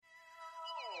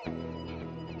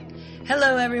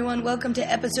Hello, everyone. Welcome to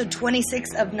episode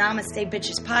 26 of Namaste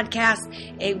Bitches podcast,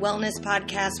 a wellness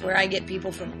podcast where I get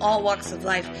people from all walks of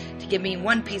life to give me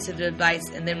one piece of advice,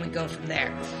 and then we go from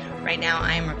there. Right now,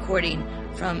 I am recording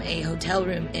from a hotel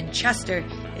room in Chester.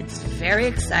 It's very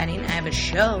exciting. I have a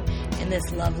show in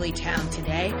this lovely town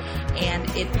today, and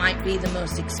it might be the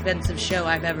most expensive show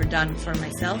I've ever done for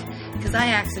myself because I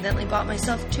accidentally bought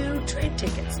myself 2 train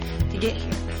tickets to get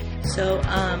here. So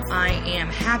I am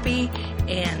happy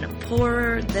and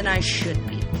poorer than I should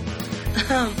be.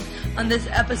 On this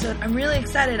episode, I'm really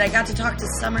excited. I got to talk to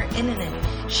Summer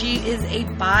Innanen. She is a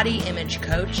body image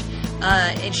coach,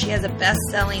 and she has a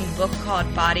best-selling book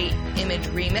called Body Image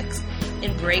Remix,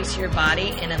 Embrace Your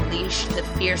Body and Unleash the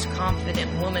Fierce,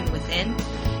 Confident Woman Within.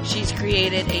 She's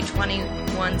created a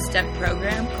 21-step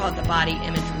program called the Body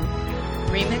Image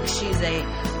Remix. She's a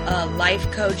life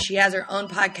coach. She has her own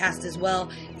podcast as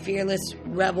well, Fearless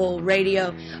Rebel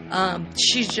Radio.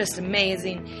 She's just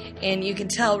amazing, and you can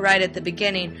tell right at the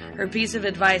beginning, her piece of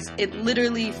advice, it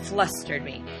literally flustered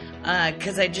me,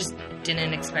 because I just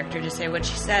didn't expect her to say what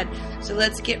she said. So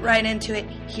let's get right into it.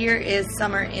 Here is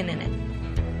Summer Innanen.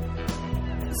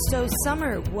 So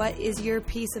Summer, what is your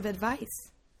piece of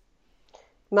advice?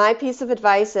 My piece of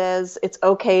advice is it's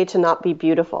okay to not be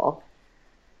beautiful.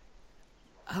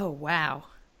 Oh, wow.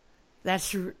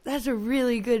 That's a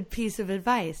really good piece of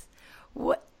advice.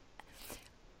 What?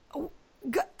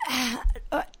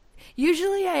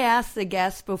 Usually I ask the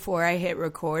guests before I hit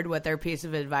record what their piece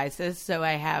of advice is, so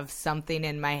I have something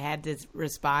in my head to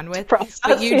respond with.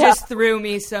 But you just threw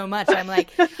me so much. I'm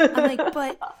like,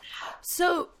 but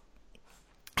so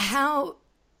how,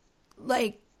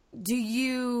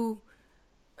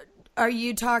 are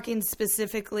you talking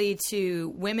specifically to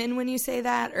women when you say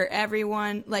that, or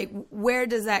everyone? Where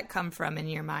does that come from in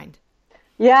your mind?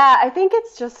 Yeah, I think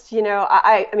it's just,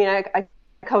 I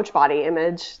coach body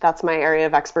image. That's my area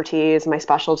of expertise, my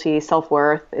specialty,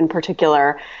 self-worth in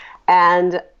particular.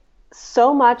 And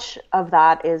so much of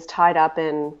that is tied up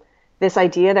in this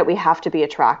idea that we have to be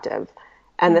attractive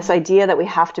and this idea that we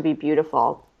have to be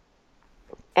beautiful.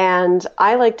 And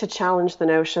I like to challenge the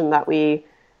notion that we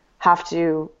have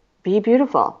to be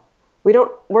beautiful.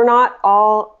 We're not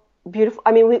all beautiful.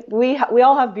 I mean, we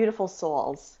all have beautiful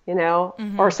souls,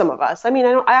 or some of us. I mean,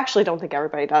 I actually don't think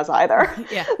everybody does either.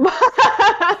 Yeah.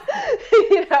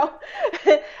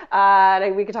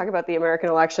 We could talk about the American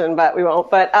election, but we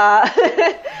won't. But, but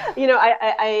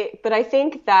I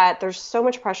think that there's so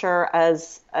much pressure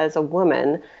as a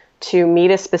woman to meet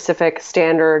a specific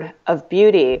standard of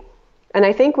beauty. And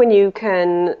I think when you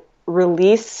can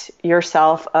release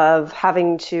yourself of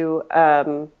having to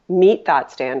meet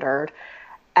that standard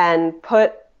and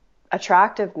put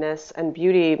attractiveness and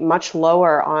beauty much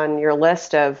lower on your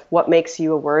list of what makes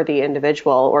you a worthy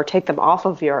individual, or take them off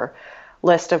of your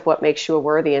list of what makes you a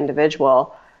worthy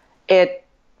individual, it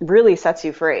really sets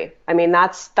you free. I mean,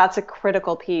 that's a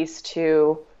critical piece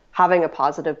to having a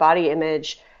positive body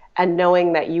image and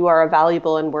knowing that you are a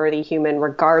valuable and worthy human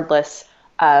regardless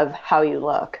of how you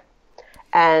look.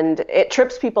 And it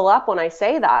trips people up when I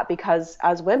say that, because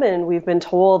as women, we've been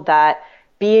told that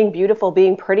being beautiful,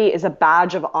 being pretty is a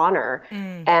badge of honor.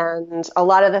 And a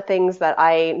lot of the things that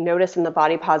I notice in the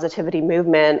body positivity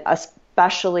movement,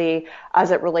 especially as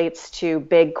it relates to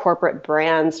big corporate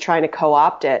brands trying to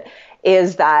co-opt it,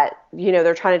 is that,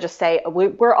 they're trying to just say,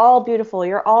 we're all beautiful,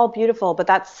 you're all beautiful, but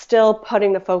that's still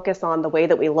putting the focus on the way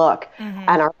that we look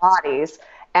and our bodies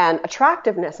and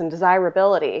attractiveness and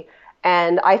desirability.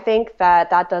 And I think that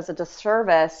does a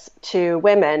disservice to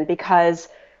women, because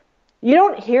you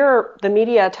don't hear the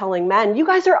media telling men, you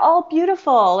guys are all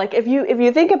beautiful. Like if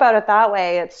you think about it that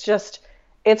way,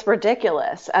 it's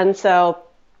ridiculous. And so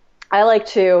I like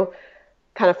to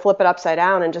kind of flip it upside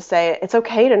down and just say, it's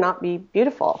okay to not be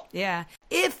beautiful. Yeah.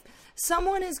 If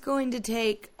someone is going to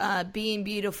take being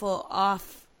beautiful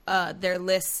off their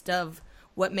list of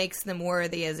what makes them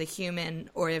worthy as a human,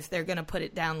 or if they're going to put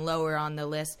it down lower on the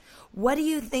list, what do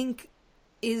you think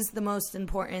is the most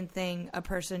important thing a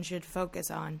person should focus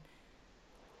on?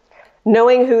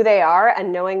 Knowing who they are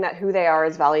and knowing that who they are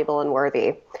is valuable and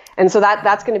worthy. And so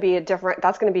that's going to be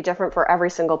different for every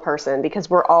single person, because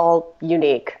we're all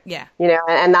unique. Yeah.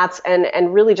 And that's,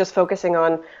 and really just focusing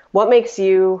on what makes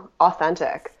you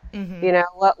authentic.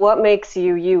 What makes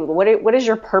you, what is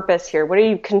your purpose here? What are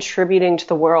you contributing to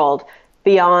the world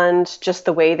beyond just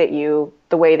the way that you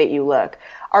look?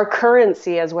 Our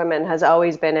currency as women has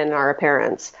always been in our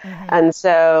appearance. And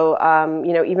so,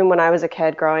 even when I was a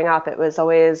kid growing up, it was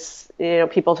always,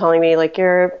 people telling me like,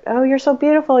 you're so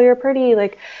beautiful, you're pretty,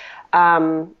 like,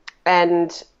 and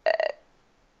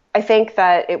I think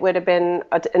that it would have been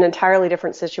an entirely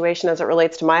different situation as it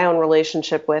relates to my own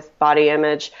relationship with body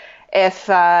image if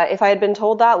I had been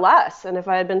told that less, and if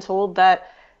I had been told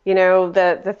that, you know,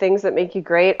 the things that make you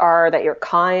great are that you're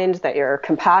kind, that you're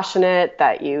compassionate,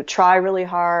 that you try really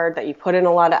hard, that you put in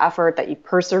a lot of effort, that you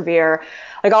persevere.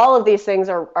 Like, all of these things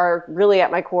are really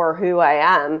at my core who I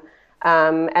am.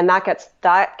 And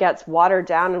that gets watered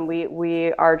down, and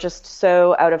we are just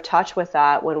so out of touch with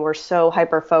that when we're so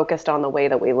hyper focused on the way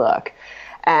that we look.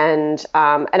 And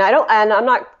I'm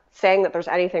not saying that there's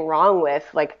anything wrong with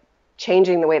like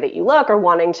changing the way that you look or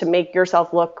wanting to make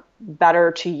yourself look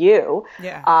better to you.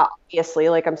 Yeah. Obviously,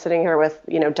 like, I'm sitting here with,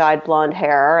 you know, dyed blonde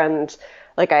hair, and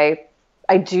like I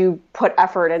do put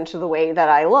effort into the way that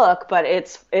I look, but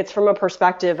it's from a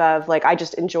perspective of like, I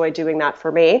just enjoy doing that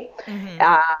for me.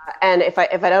 Mm-hmm. And if I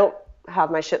don't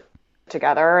have my shit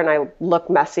together and I look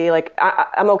messy, like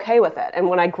I'm okay with it. And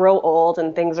when I grow old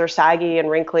and things are saggy and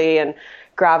wrinkly and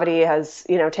gravity has,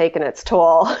 you know, taken its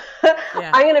toll,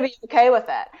 yeah. I'm going to be okay with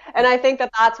it. And I think that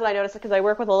that's what I noticed, because I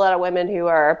work with a lot of women who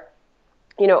are,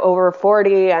 you know, over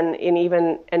 40 and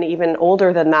even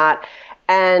older than that.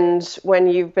 And when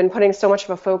you've been putting so much of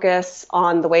a focus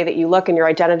on the way that you look and your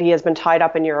identity has been tied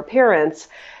up in your appearance,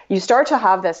 you start to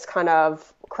have this kind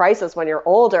of crisis when you're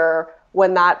older,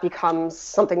 when that becomes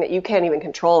something that you can't even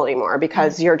control anymore,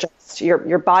 because you're just,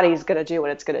 your body's going to do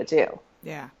what it's going to do.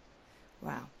 Yeah.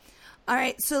 Wow. All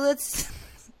right. So let's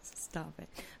stop it.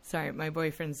 Sorry, my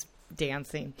boyfriend's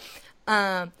dancing.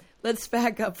 Let's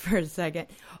back up for a second.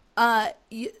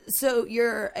 So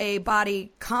you're a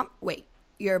body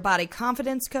you're a body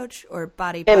confidence coach or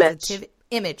body positivity?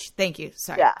 Image. Thank you.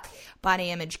 Sorry. Yeah. Body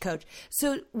image coach.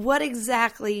 So what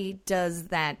exactly does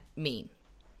that mean?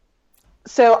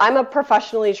 So I'm a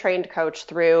professionally trained coach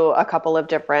through a couple of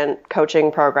different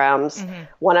coaching programs, mm-hmm.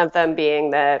 one of them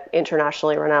being the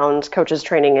internationally renowned Coaches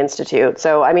Training Institute.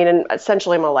 So, I mean,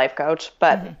 essentially I'm a life coach,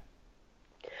 but mm-hmm.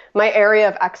 my area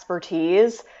of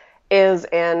expertise is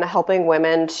in helping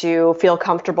women to feel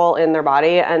comfortable in their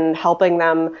body and helping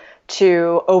them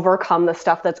to overcome the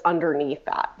stuff that's underneath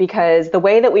that. Because the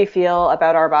way that we feel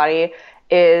about our body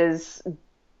doesn't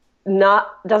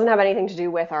have anything to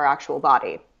do with our actual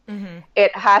body. Mm-hmm.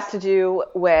 It has to do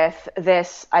with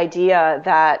this idea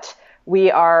that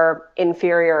we are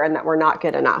inferior and that we're not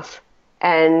good enough.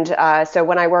 And so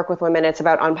when I work with women, it's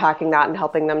about unpacking that and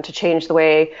helping them to change the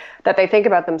way that they think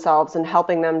about themselves and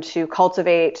helping them to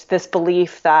cultivate this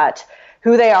belief that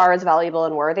who they are is valuable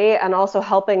and worthy, and also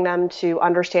helping them to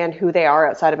understand who they are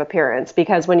outside of appearance.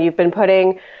 Because when you've been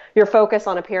putting your focus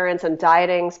on appearance and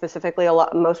dieting specifically,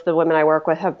 most of the women I work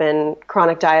with have been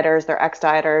chronic dieters, they're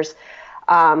ex-dieters.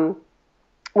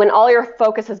 When all your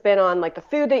focus has been on like the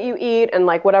food that you eat and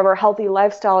like whatever healthy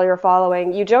lifestyle you're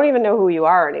following, you don't even know who you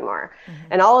are anymore. Mm-hmm.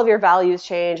 And all of your values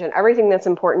change and everything that's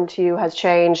important to you has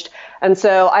changed. And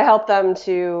so I help them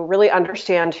to really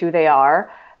understand who they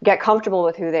are, get comfortable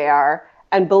with who they are,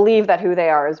 and believe that who they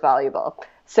are is valuable.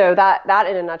 So that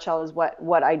in a nutshell is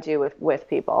what I do with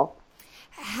people.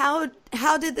 How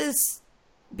did this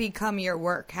become your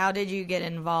work? How did you get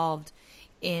involved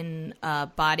in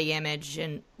body image,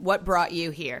 and what brought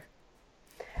you here?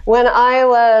 When I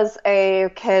was a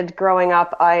kid growing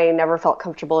up, I never felt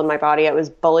comfortable in my body. I was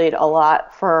bullied a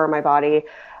lot for my body.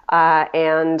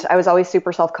 And I was always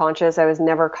super self-conscious. I was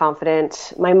never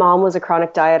confident. My mom was a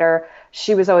chronic dieter.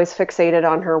 She was always fixated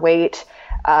on her weight.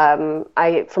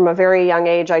 From a very young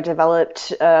age, I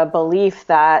developed a belief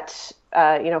that,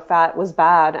 fat was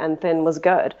bad and thin was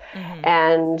good. Mm-hmm.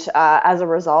 And as a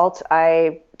result,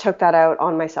 I took that out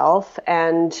on myself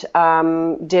and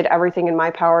did everything in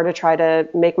my power to try to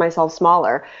make myself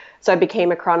smaller. So I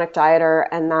became a chronic dieter,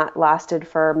 and that lasted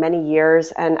for many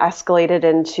years and escalated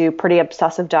into pretty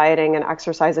obsessive dieting and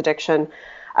exercise addiction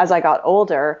as I got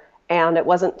older. And it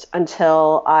wasn't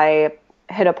until I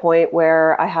hit a point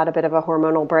where I had a bit of a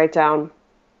hormonal breakdown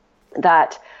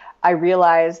that I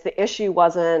realized the issue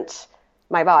wasn't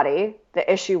my body.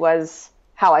 The issue was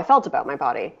how I felt about my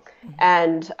body. Mm-hmm.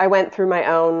 And I went through my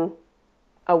own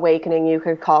awakening, you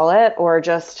could call it, or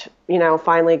just,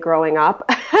 finally growing up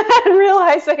and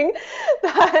realizing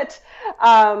that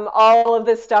all of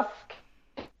this stuff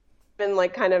been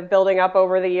like kind of building up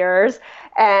over the years.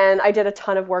 And I did a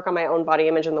ton of work on my own body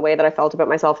image and the way that I felt about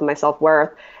myself and my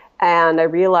self-worth. And I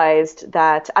realized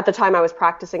that at the time I was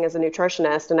practicing as a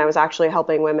nutritionist, and I was actually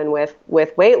helping women with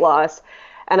weight loss.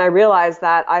 And I realized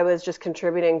that I was just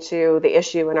contributing to the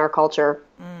issue in our culture.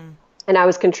 Mm. And I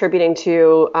was contributing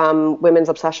to women's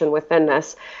obsession with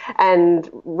thinness, and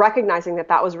recognizing that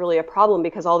that was really a problem,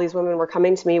 because all these women were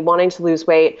coming to me wanting to lose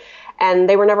weight, and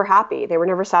they were never happy. They were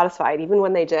never satisfied. Even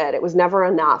when they did, it was never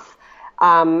enough.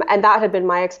 And that had been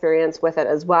my experience with it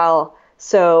as well.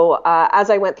 So as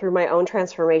I went through my own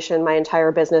transformation, my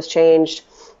entire business changed.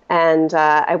 And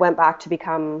I went back to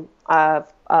become a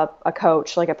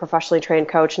coach, like a professionally trained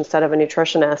coach instead of a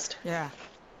nutritionist. Yeah.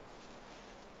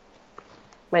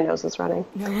 My nose is running.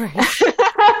 No worries.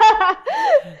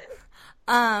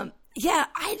 Yeah,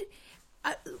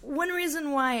 one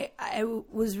reason why I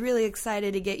was really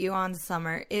excited to get you on,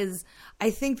 Summer, is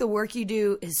I think the work you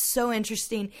do is so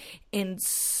interesting and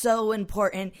so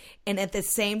important. And at the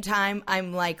same time,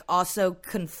 I'm like also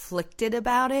conflicted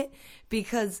about it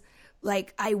because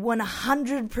like I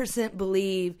 100%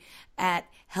 believe at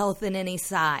health in any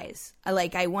size. I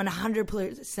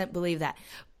 100% believe that.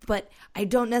 But I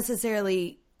don't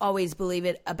necessarily always believe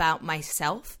it about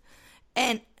myself.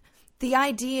 And the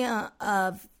idea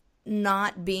of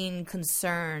not being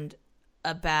concerned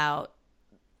about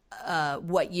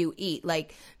what you eat,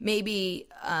 like maybe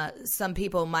some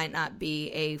people might not be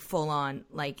a full-on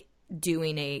like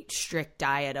doing a strict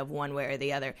diet of one way or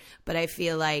the other, but I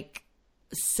feel like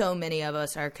so many of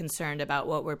us are concerned about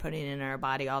what we're putting in our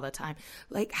body all the time.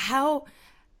 Like how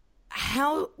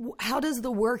does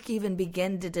the work even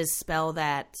begin to dispel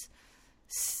that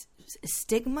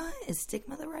stigma? Is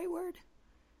stigma the right word?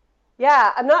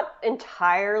 Yeah, I'm not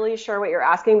entirely sure what you're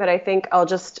asking, but I think I'll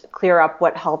just clear up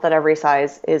what Health at Every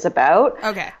Size is about.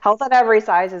 Okay. Health at Every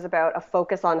Size is about a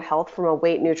focus on health from a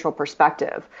weight neutral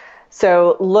perspective.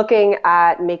 So looking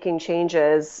at making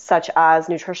changes such as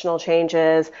nutritional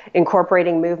changes,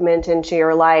 incorporating movement into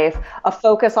your life, a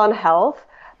focus on health,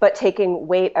 but taking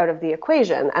weight out of the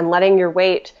equation and letting your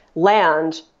weight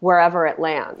land wherever it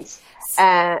lands.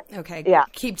 And okay. Yeah.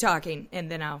 Keep talking and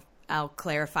then I'll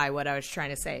clarify what I was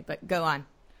trying to say, but go on.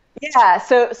 Yeah.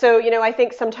 So, I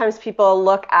think sometimes people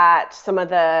look at some of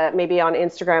the, maybe on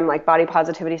Instagram, like body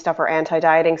positivity stuff or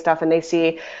anti-dieting stuff, and they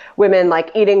see women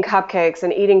like eating cupcakes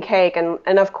and eating cake. And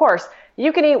of course,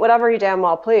 you can eat whatever you damn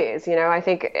well please. I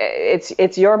think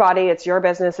it's your body, it's your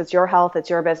business, it's your health, it's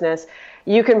your business.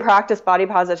 You can practice body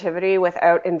positivity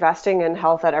without investing in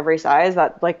Health at Every Size.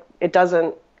 That like, it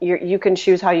doesn't, you can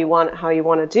choose how you want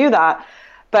to do that.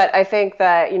 But I think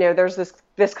that, there's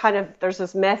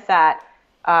this myth that,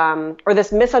 or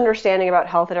this misunderstanding about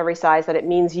Health at Every Size, that it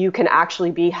means you can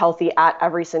actually be healthy at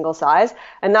every single size.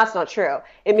 And that's not true.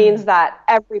 It means that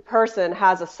every person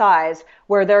has a size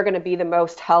where they're going to be the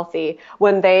most healthy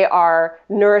when they are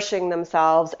nourishing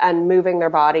themselves and moving their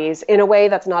bodies in a way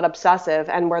that's not obsessive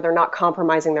and where they're not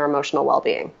compromising their emotional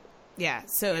well-being. Yeah.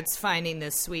 So it's finding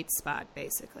this sweet spot,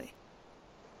 basically.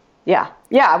 Yeah,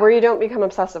 where you don't become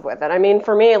obsessive with it. I mean,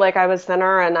 for me, like I was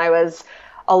thinner and I was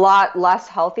a lot less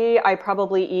healthy. I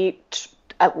probably eat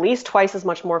at least twice as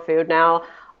much more food now.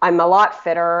 I'm a lot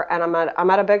fitter and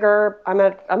I'm a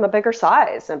bigger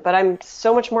size, but I'm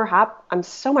so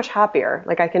much happier.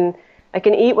 Like I can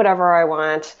eat whatever I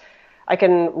want. I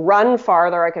can run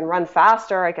farther, I can run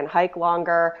faster, I can hike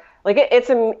longer. Like it's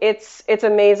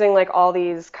amazing, like all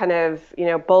these kind of,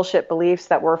 bullshit beliefs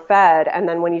that we're fed. And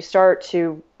then when you start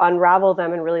to unravel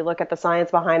them and really look at the science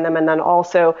behind them, and then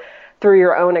also through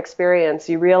your own experience,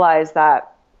 you realize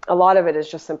that a lot of it is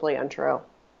just simply untrue.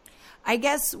 I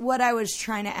guess what I was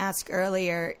trying to ask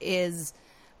earlier is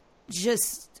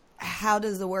just how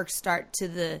does the work start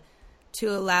to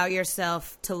allow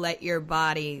yourself to let your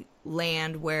body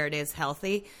land where it is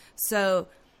healthy? So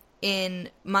in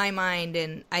my mind,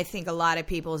 and I think a lot of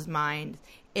people's mind,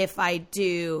 if I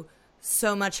do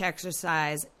so much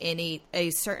exercise and eat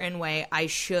a certain way, I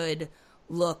should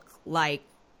look like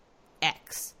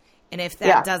X. And if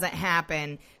that doesn't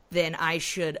happen, then I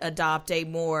should adopt a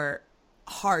more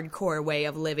hardcore way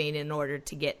of living in order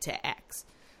to get to X.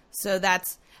 So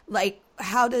that's like,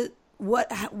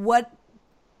 what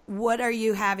are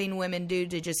you having women do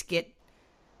to just get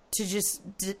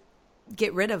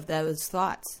rid of those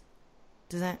thoughts?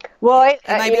 Does that? Well,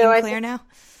 am I being clear now?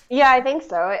 Yeah, I think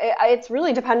so. It's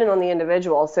really dependent on the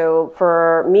individual. So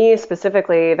for me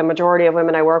specifically, the majority of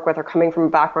women I work with are coming from a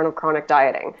background of chronic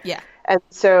dieting. Yeah. And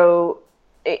so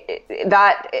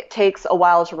it takes a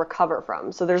while to recover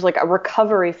from. So there's like a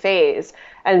recovery phase.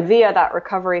 And via that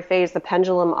recovery phase, the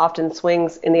pendulum often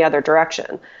swings in the other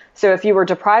direction. So if you were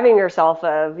depriving yourself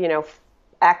of,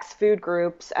 X food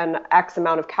groups and X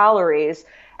amount of calories,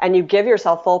 and you give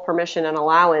yourself full permission and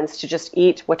allowance to just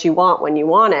eat what you want when you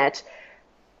want it,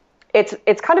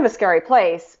 it's kind of a scary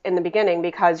place in the beginning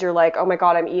because you're like, oh my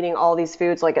God, I'm eating all these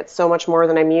foods. Like it's so much more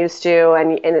than I'm used to.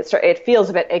 And it feels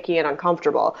a bit icky and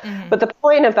uncomfortable. Mm-hmm. But the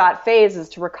point of that phase is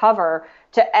to recover,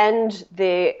 to end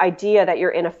the idea that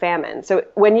you're in a famine. So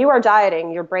when you are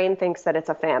dieting, your brain thinks that it's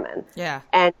a famine. Yeah.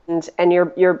 And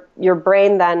your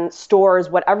brain then stores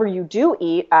whatever you do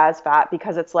eat as fat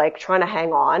because it's like trying to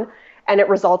hang on. And it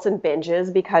results in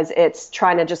binges because it's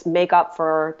trying to just make up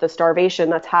for the starvation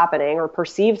that's happening, or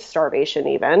perceived starvation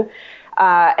even.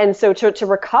 And so to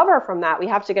recover from that, we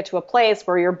have to get to a place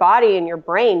where your body and your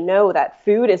brain know that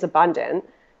food is abundant.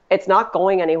 It's not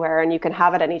going anywhere and you can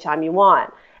have it anytime you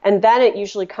want. And then it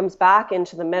usually comes back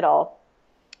into the middle.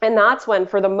 And that's when,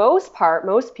 for the most part,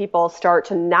 most people start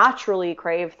to naturally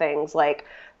crave things like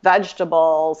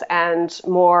vegetables and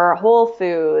more whole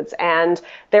foods, and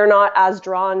they're not as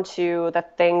drawn to the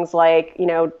things like,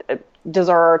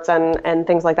 desserts and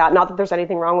things like that. Not that there's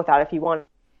anything wrong with that. If you want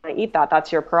to eat that,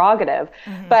 that's your prerogative.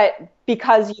 Mm-hmm. But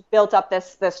because you built up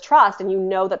this trust and you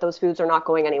know that those foods are not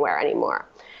going anywhere anymore.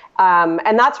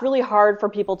 And that's really hard for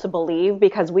people to believe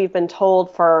because we've been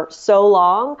told for so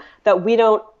long that we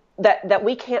don't that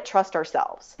we can't trust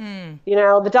ourselves.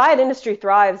 The diet industry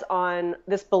thrives on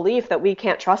this belief that we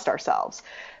can't trust ourselves.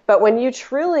 But when you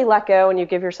truly let go and you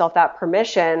give yourself that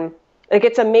permission, like,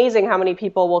 it's amazing how many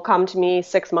people will come to me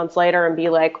 6 months later and be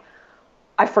like,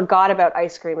 I forgot about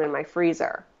ice cream in my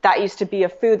freezer. That used to be a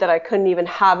food that I couldn't even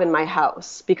have in my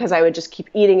house because I would just keep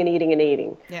eating and eating and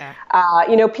eating. Yeah.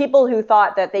 People who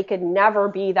thought that they could never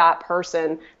be that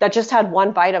person that just had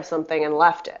one bite of something and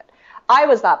left it. I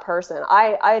was that person.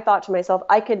 I thought to myself,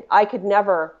 I could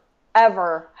never,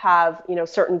 ever have,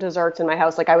 certain desserts in my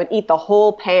house. Like, I would eat the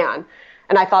whole pan,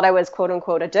 and I thought I was quote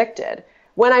unquote addicted.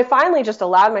 When I finally just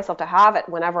allowed myself to have it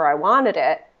whenever I wanted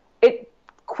it, it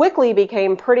quickly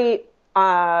became pretty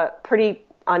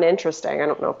uninteresting. I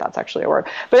don't know if that's actually a word,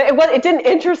 but it didn't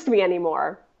interest me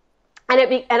anymore. And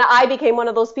I became one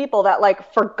of those people that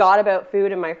like forgot about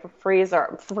food in my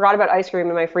freezer, forgot about ice cream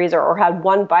in my freezer, or had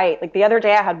one bite. Like the other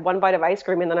day I had one bite of ice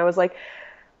cream and then I was like,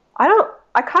 I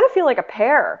kind of feel like a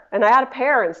pear, and I had a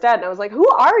pear instead. And I was like, who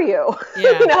are you?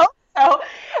 Yeah.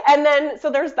 So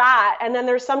there's that. And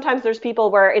then sometimes there's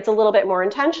people where it's a little bit more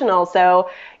intentional. So,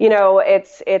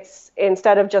 it's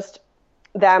instead of just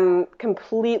them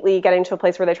completely getting to a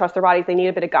place where they trust their bodies, they need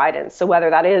a bit of guidance. So whether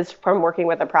that is from working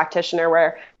with a practitioner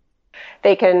where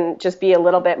they can just be a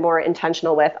little bit more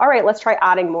intentional with, all right, let's try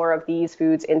adding more of these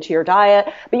foods into your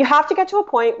diet. But you have to get to a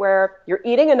point where you're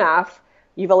eating enough,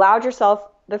 you've allowed yourself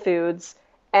the foods,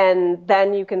 and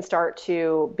then you can start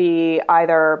to be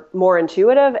either more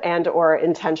intuitive and or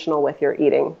intentional with your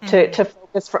eating, to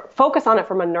focus on it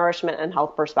from a nourishment and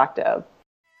health perspective.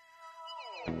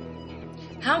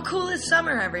 How cool is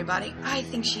Summer, everybody? I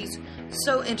think she's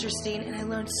so interesting, and I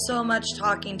learned so much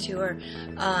talking to her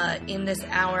in this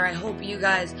hour. I hope you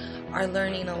guys are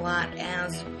learning a lot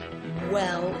as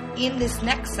well. In this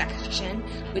next section,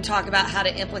 we talk about how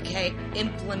to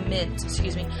implement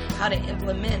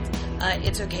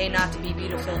It's Okay Not to Be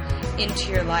Beautiful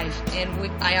into your life.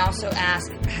 And I also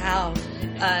ask how,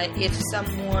 if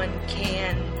someone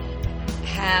can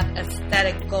have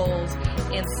aesthetic goals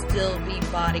and still be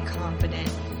body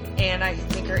confident. And I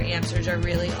think her answers are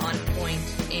really on point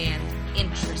and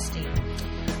interesting.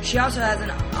 She also has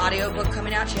an audiobook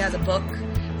coming out. She has a book.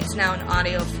 It's now in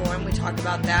audio form. We talk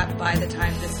about that by the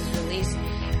time this is released.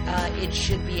 It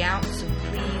should be out, so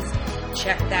please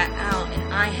check that out.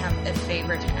 And I have a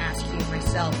favor to ask you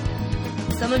myself.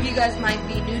 Some of you guys might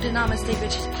be new to Namaste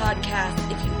Bitches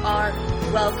Podcast. If you are,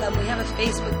 welcome. We have a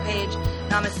Facebook page,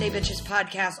 Namaste Bitches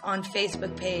Podcast on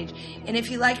Facebook page. And if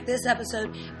you like this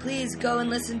episode, please go and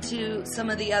listen to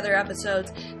some of the other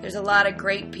episodes. There's a lot of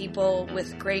great people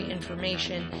with great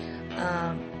information.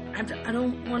 I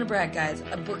don't want to brag, guys.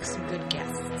 I booked some good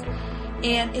guests.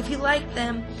 And if you like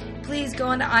them, please go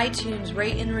onto iTunes,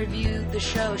 rate and review the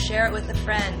show, share it with a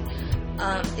friend.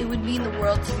 It would mean the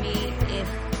world to me if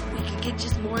we could get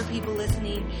just more people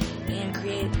listening and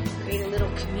create a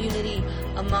little community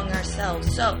among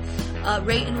ourselves. So,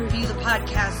 rate and review the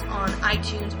podcast on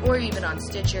iTunes or even on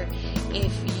Stitcher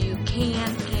if you can.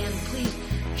 And please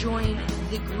join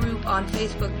the group on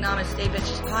Facebook, Namaste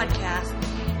Bitches Podcast.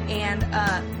 And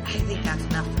I think that's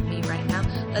enough for me right now.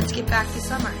 Let's get back to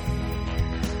Summer.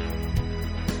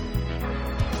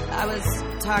 I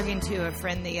was talking to a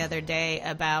friend the other day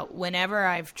about whenever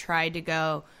I've tried to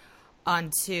go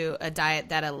onto a diet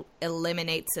that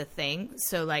eliminates a thing.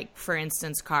 So, like, for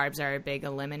instance, carbs are a big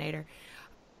eliminator.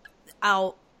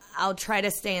 I'll try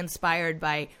to stay inspired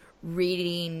by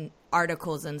reading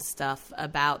articles and stuff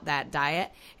about that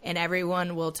diet, and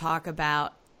everyone will talk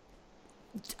about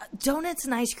donuts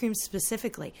and ice cream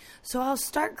specifically. So I'll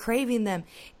start craving them.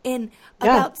 And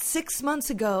about 6 months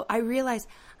ago, I realized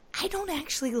I don't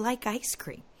actually like ice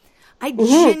cream. I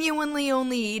genuinely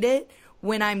only eat it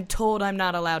when I'm told I'm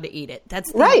not allowed to eat it.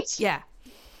 That's right. Yeah.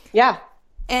 Yeah.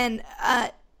 And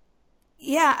I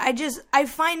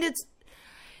find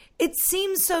it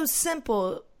seems so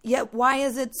simple, yet why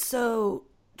is it so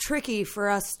tricky for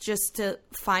us just to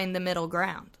find the middle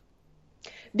ground?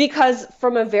 Because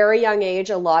from a very young age,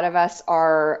 a lot of us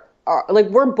are like,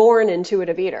 we're born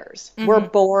intuitive eaters. We're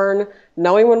born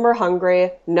knowing when we're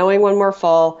hungry, knowing when we're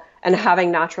full, and having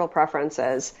natural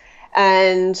preferences.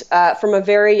 And from a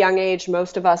very young age,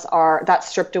 most of us that's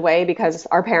stripped away because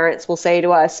our parents will say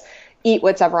to us, eat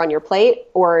what's ever on your plate,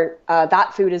 or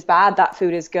that food is bad, that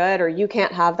food is good, or you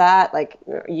can't have that, like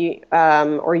or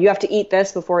you have to eat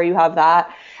this before you have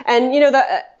that. And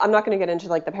I'm not going to get into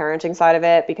like the parenting side of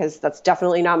it because that's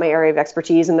definitely not my area of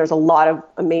expertise. And there's a lot of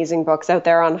amazing books out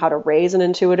there on how to raise an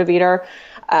intuitive eater.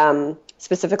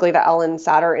 Specifically the Ellen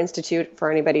Satter Institute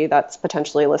for anybody that's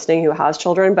potentially listening who has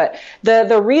children. But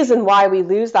the reason why we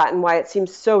lose that and why it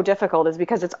seems so difficult is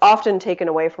because it's often taken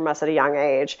away from us at a young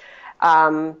age.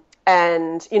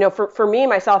 And, for me,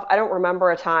 myself, I don't remember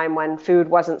a time when food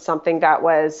wasn't something that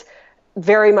was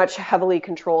very much heavily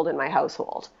controlled in my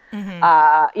household.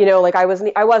 Like I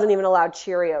wasn't even allowed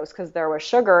Cheerios because there was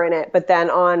sugar in it. But then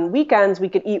on weekends, we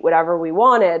could eat whatever we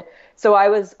wanted. So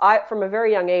from a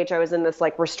very young age, I was in this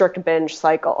like restrict binge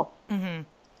cycle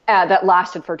that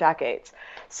lasted for decades.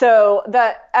 So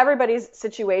everybody's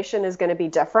situation is going to be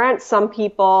different. Some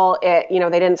people, they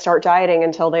didn't start dieting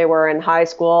until they were in high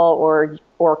school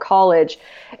or college,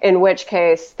 in which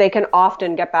case they can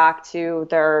often get back to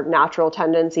their natural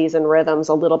tendencies and rhythms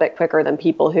a little bit quicker than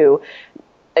people who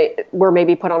were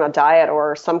maybe put on a diet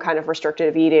or some kind of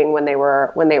restrictive eating when they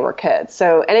were kids.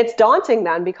 So, and it's daunting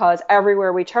then because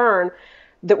everywhere we turn,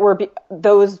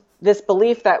 this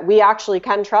belief that we actually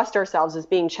can trust ourselves is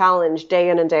being challenged day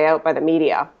in and day out by the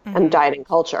media and dieting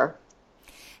culture.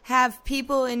 Have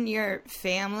people in your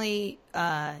family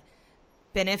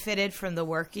benefited from the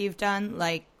work you've done?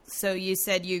 Like, so you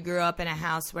said you grew up in a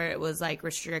house where it was like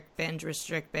restrict,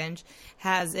 binge.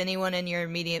 Has anyone in your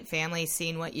immediate family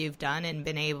seen what you've done and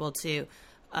been able to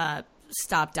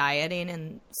stop dieting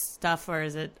and stuff, or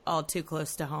is it all too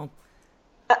close to home?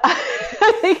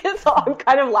 I think I'm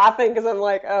kind of laughing because I'm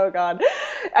like, oh God,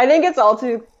 I think it's all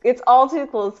too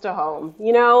close to home.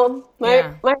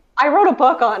 I wrote a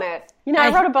book on it.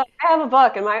 I wrote a book. I have a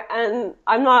book, and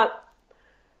I'm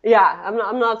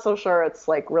not so sure it's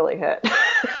like really hit.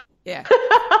 Yeah.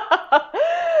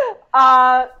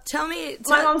 Tell me.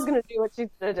 My mom's gonna do what she's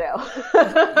gonna do.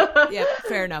 Yeah,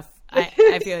 fair enough.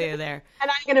 I feel you there. And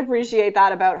I can appreciate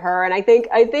that about her. And I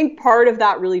think part of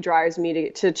that really drives me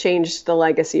to change the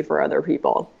legacy for other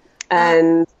people.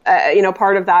 And,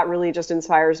 part of that really just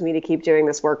inspires me to keep doing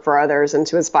this work for others and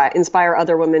to inspire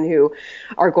other women who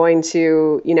are going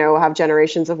to, have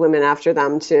generations of women after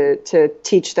them to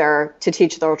teach their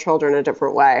children a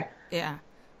different way. Yeah.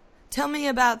 Tell me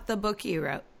about the book you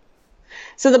wrote.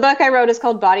 So the book I wrote is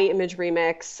called Body Image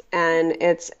Remix, and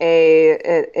it's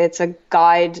a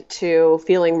guide to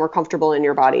feeling more comfortable in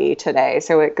your body today.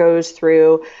 So it goes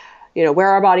through, where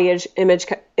our body image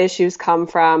issues come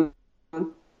from,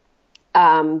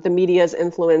 the media's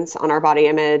influence on our body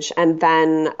image, and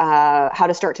then how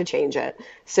to start to change it.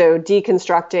 So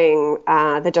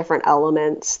deconstructing the different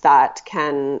elements that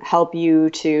can help you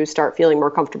to start feeling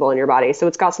more comfortable in your body. So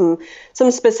it's got some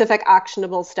specific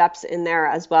actionable steps in there,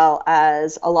 as well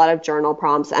as a lot of journal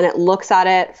prompts, and it looks at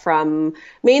it from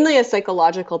mainly a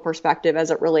psychological perspective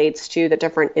as it relates to the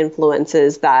different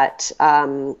influences that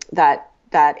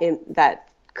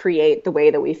create the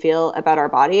way that we feel about our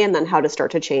body, and then how to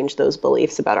start to change those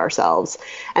beliefs about ourselves,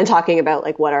 and talking about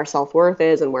like what our self-worth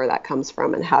is and where that comes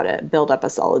from and how to build up a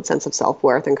solid sense of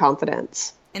self-worth and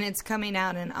confidence. And it's coming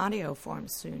out in audio form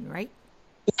soon, right?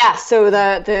 Yeah, so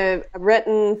the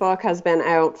written book has been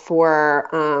out for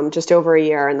just over a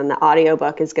year, and then the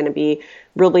audiobook is going to be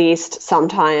released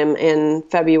sometime in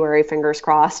February, fingers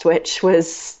crossed, which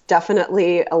was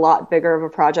definitely a lot bigger of a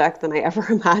project than I ever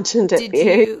imagined it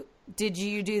being. Did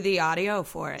you do the audio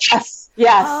for it? Yes.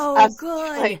 Oh,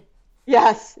 absolutely. Good.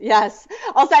 Yes.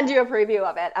 I'll send you a preview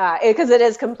of it because it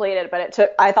is completed. But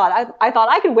I thought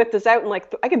I could whip this out and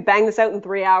I could bang this out in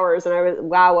 3 hours. And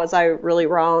was I really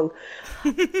wrong?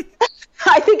 I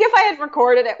think if I had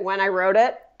recorded it when I wrote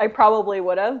it, I probably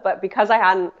would have. But because I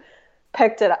hadn't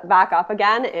picked it back up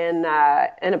again in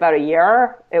about a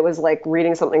year, it was like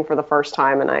reading something for the first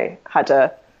time, and I had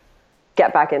to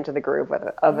get back into the groove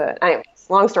of it. Anyways,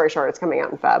 long story short, it's coming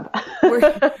out in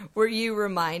Feb. Were you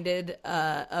reminded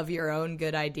of your own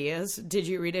good ideas? Did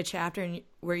you read a chapter and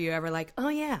were you ever like, oh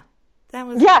yeah,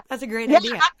 that's a great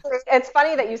idea? Actually, it's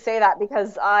funny that you say that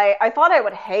because I thought I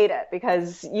would hate it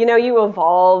because, you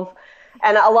evolve.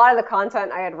 And a lot of the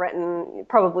content I had written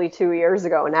probably 2 years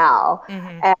ago now.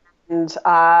 Mm-hmm. And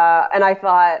I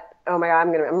thought, oh my God,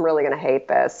 I'm really going to hate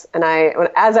this. And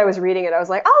as I was reading it, I was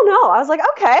like, oh no, I was like,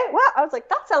 okay, well, I was like,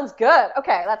 that sounds good.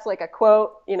 Okay. That's like a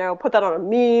quote, put that on a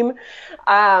meme.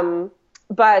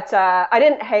 But I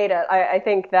didn't hate it. I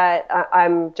think that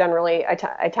I'm generally, I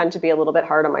tend to be a little bit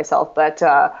hard on myself, but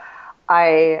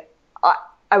I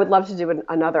would love to do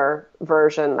another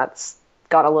version that's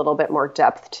got a little bit more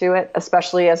depth to it,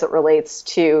 especially as it relates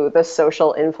to the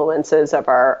social influences of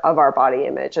our body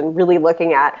image and really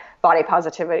looking at body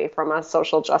positivity from a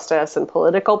social justice and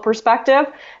political perspective.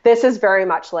 This is very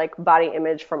much like body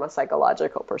image from a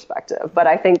psychological perspective, but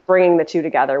I think bringing the two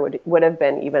together would have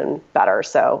been even better.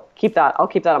 So I'll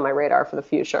keep that on my radar for the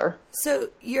future. So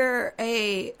you're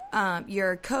a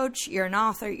coach, you're an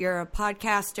author, you're a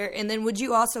podcaster, and then would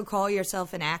you also call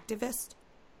yourself an activist?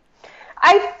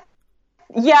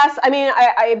 Yes. I mean,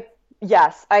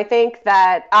 yes, I think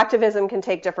that activism can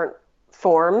take different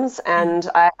forms, and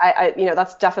I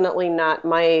that's definitely not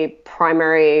my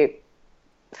primary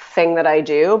thing that I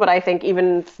do, but I think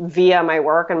even via my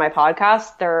work and my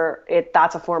podcast,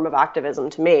 that's a form of activism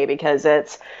to me because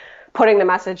it's putting the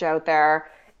message out there.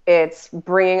 It's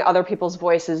bringing other people's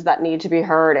voices that need to be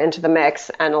heard into the mix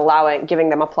and giving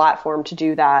them a platform to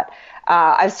do that.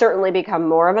 I've certainly become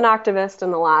more of an activist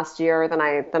in the last year than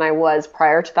I was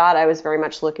prior to that. I was very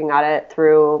much looking at it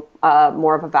through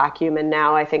more of a vacuum, and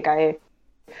now I think I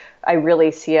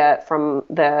really see it from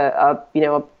an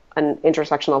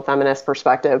intersectional feminist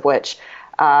perspective, which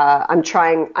I'm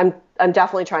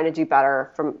definitely trying to do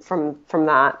better from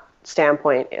that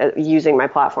standpoint, using my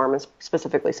platform and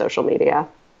specifically social media.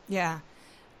 Yeah.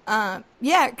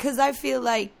 Because I feel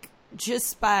like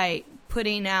just by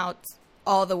putting out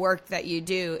all the work that you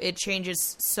do, it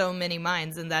changes so many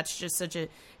minds, and that's just such a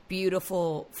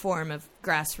beautiful form of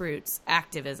grassroots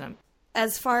activism.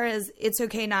 As far as it's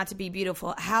okay not to be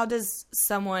beautiful, how does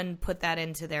someone put that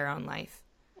into their own life?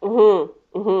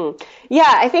 Mm-hmm. Mm-hmm.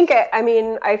 Yeah, I think,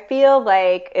 I feel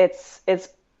like it's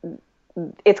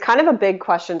kind of a big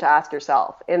question to ask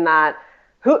yourself in that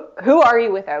who are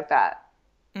you without that?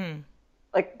 Mm.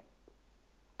 Like,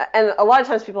 and a lot of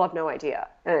times people have no idea.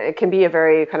 And it can be a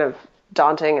very kind of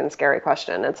daunting and scary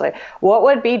question. It's like, what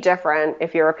would be different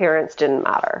if your appearance didn't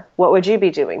matter? What would you be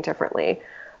doing differently?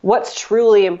 What's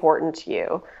truly important to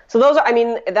you? So those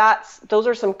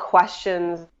are some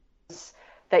questions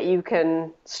that you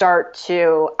can start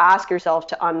to ask yourself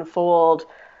to unfold,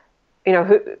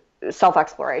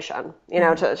 self-exploration,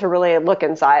 to really look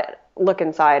inside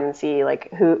and see like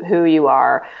who you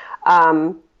are.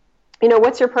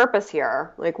 What's your purpose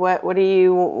here? Like, what do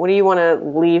you want to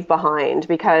leave behind?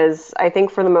 Because I think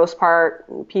for the most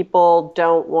part, people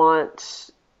don't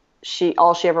want,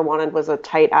 all she ever wanted was a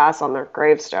tight ass on their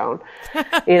gravestone,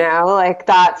 like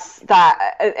that's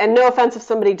that. And no offense if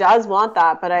somebody does want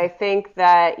that, but I think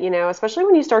that, especially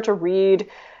when you start to read,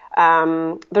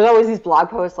 there's always these blog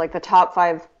posts, like the top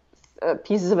 5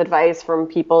 pieces of advice from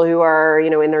people who are,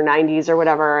 in their 90s or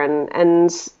whatever.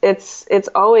 And it's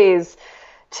always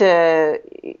to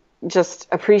just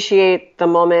appreciate the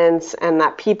moments and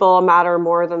that people matter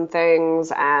more than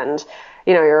things. And,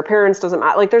 your appearance doesn't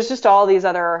matter. Like, there's just all these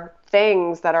other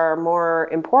things that are more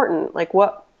important. Like,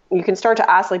 what you can start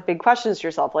to ask like big questions to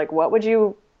yourself. Like, what would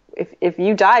you, if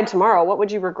you died tomorrow, what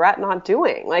would you regret not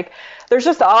doing? Like, there's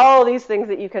just all these things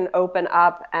that you can open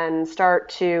up and start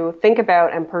to think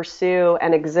about and pursue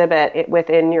and exhibit it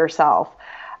within yourself.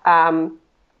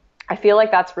 I feel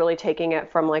like that's really taking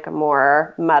it from like a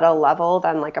more meta level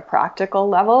than like a practical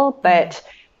level, but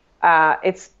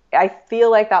I feel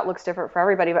like that looks different for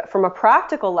everybody. But from a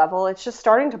practical level, it's just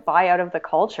starting to buy out of the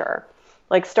culture,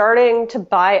 like starting to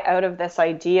buy out of this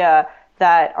idea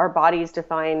that our bodies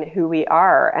define who we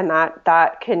are. And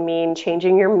that can mean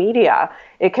changing your media.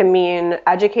 It can mean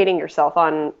educating yourself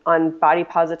on body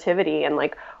positivity and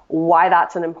like why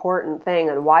that's an important thing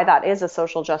and why that is a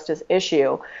social justice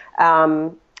issue.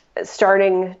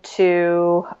 Starting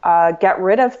to get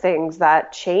rid of things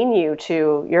that chain you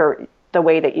to the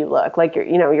way that you look, like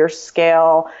your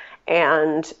scale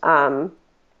and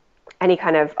any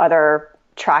kind of other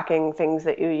tracking things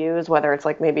that you use, whether it's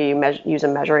like maybe you use a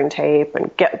measuring tape and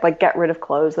get rid of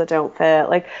clothes that don't fit,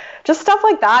 like just stuff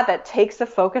like that takes the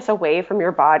focus away from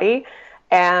your body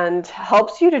and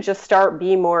helps you to just start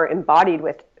being more embodied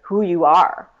with who you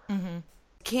are. Mm-hmm.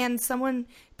 Can someone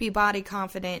be body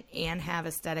confident and have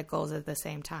aesthetic goals at the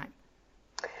same time?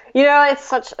 It's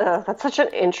that's such an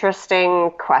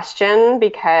interesting question,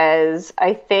 because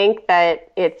I think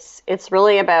that it's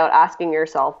really about asking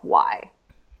yourself why.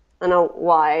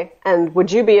 Why, and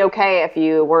would you be okay if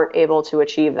you weren't able to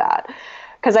achieve that?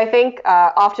 Because I think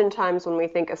oftentimes when we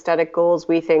think aesthetic goals,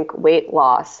 we think weight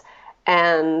loss,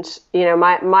 and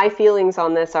my feelings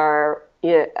on this are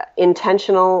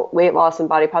intentional weight loss and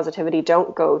body positivity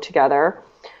don't go together,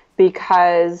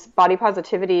 because body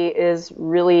positivity is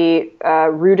really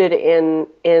rooted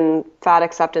in fat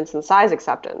acceptance and size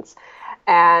acceptance.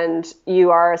 And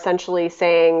you are essentially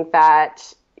saying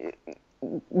that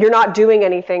you're not doing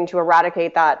anything to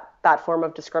eradicate that form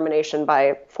of discrimination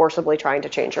by forcibly trying to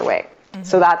change your weight. Mm-hmm.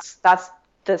 So that's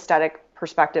the aesthetic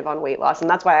perspective on weight loss. And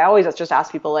that's why I always just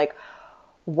ask people, like,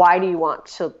 why do you want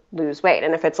to lose weight?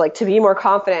 And if it's like to be more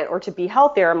confident or to be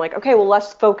healthier, I'm like, okay, well,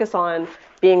 let's focus on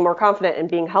being more confident and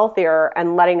being healthier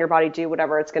and letting your body do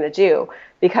whatever it's going to do.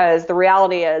 Because the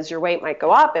reality is your weight might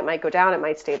go up, it might go down, it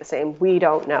might stay the same. We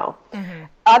don't know. Mm-hmm.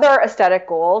 Other aesthetic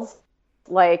goals,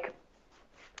 like,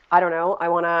 I don't know, I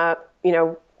want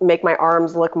to, make my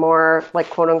arms look more like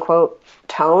quote unquote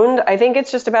toned. I think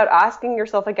it's just about asking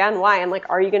yourself again, why? And like,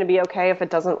 are you going to be okay if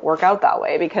it doesn't work out that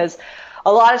way? Because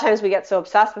a lot of times we get so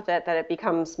obsessed with it that it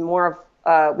becomes more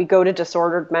of, we go to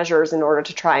disordered measures in order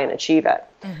to try and achieve it.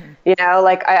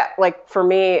 Mm-hmm. For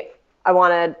me, I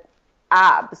wanted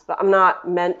abs, but I'm not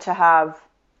meant to have,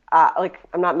 that.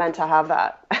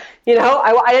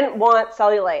 I didn't want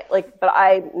cellulite, but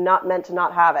I'm not meant to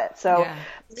not have it. So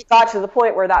it got to the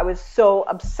point where that was so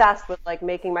obsessed with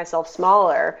making myself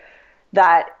smaller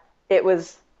that it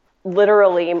was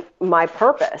literally my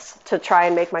purpose to try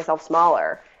and make myself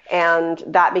smaller. And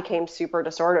that became super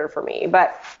disordered for me.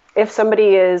 But if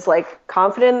somebody is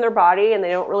confident in their body and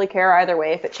they don't really care either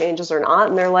way if it changes or not,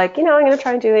 and they're like, I'm going to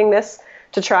try doing this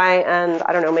to try and,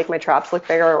 I don't know, make my traps look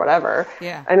bigger or whatever.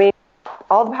 Yeah. I mean,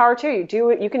 all the power to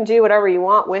you. You can do whatever you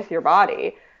want with your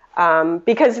body.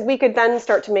 Because we could then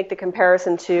start to make the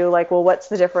comparison to what's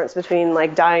the difference between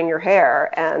dyeing your hair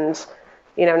and,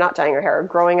 not dyeing your hair,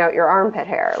 growing out your armpit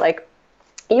hair.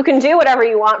 You can do whatever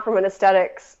you want from an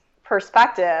aesthetics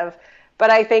perspective, but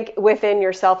I think within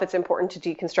yourself, it's important to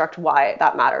deconstruct why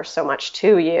that matters so much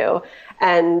to you.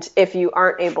 And if you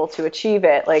aren't able to achieve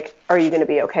it, are you going to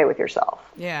be okay with yourself?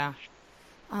 Yeah.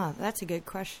 Oh, that's a good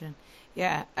question.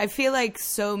 Yeah. I feel like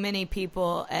so many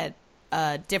people at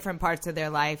different parts of their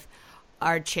life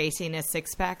are chasing a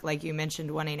six-pack, like you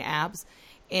mentioned, wanting abs.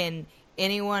 And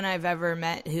anyone I've ever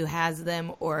met who has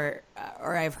them, or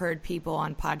I've heard people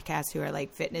on podcasts who are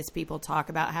fitness people talk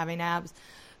about having abs,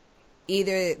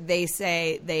 either they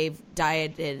say they've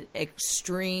dieted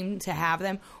extreme to have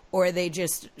them, or they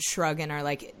just shrug and are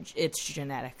like, it's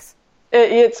genetics.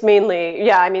 It's mainly,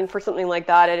 for something like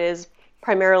that, it is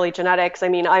primarily genetics. I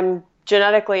mean, I've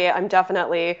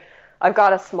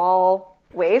got a small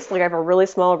waist, I have a really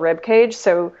small rib cage.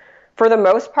 So for the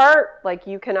most part,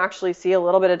 you can actually see a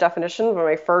little bit of definition from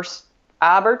my first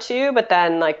ab or two, but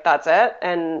then that's it.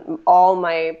 And all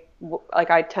my,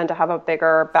 I tend to have a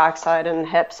bigger backside and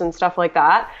hips and stuff like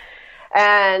that.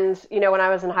 And, when I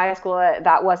was in high school,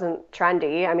 that wasn't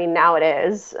trendy. I mean, now it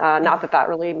is, not that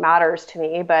really matters to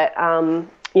me, but,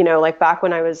 back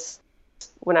when I was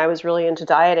really into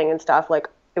dieting and stuff,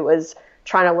 it was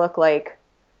trying to look like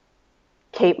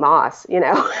Kate Moss,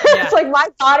 Yeah. It's my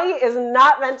body is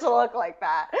not meant to look like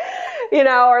that,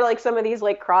 or some of these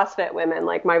CrossFit women,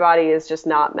 my body is just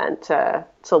not meant to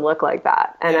look like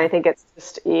that. And I think it's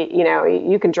just,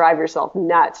 you can drive yourself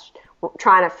nuts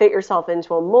trying to fit yourself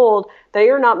into a mold that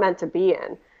you're not meant to be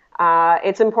in.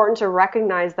 It's important to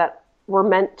recognize that we're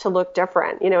meant to look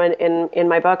different. In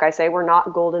my book, I say we're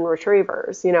not golden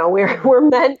retrievers. We're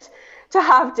meant to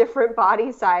have different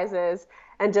body sizes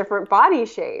and different body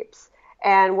shapes.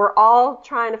 And we're all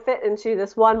trying to fit into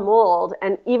this one mold.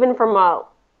 And even from a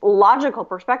logical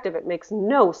perspective, it makes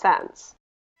no sense.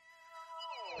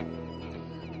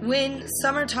 When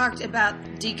Summer talked about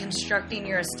deconstructing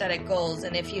your aesthetic goals,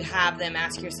 and if you have them,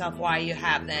 ask yourself why you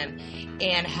have them,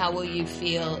 and how will you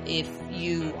feel if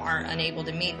you are unable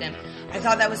to meet them, I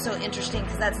thought that was so interesting,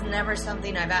 because that's never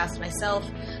something I've asked myself.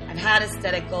 I've had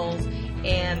aesthetic goals,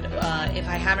 and if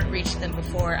I haven't reached them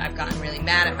before, I've gotten really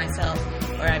mad at myself,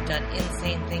 or I've done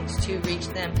insane things to reach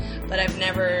them. But I've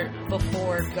never,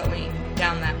 before going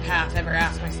down that path, ever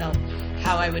asked myself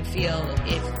how I would feel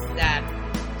if that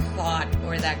thought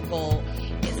or that goal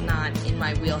is not in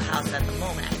my wheelhouse at the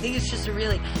moment. I think it's just a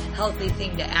really healthy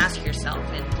thing to ask yourself,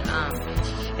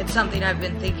 and it's something I've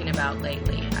been thinking about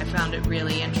lately. I found it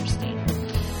really interesting.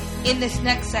 In this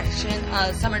next section,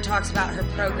 Summer talks about her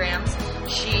programs.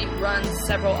 She runs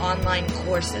several online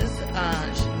courses.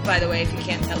 By the way, if you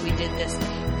can't tell, we did this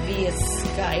via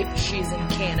Skype. She's in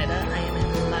Canada. I am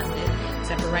in London.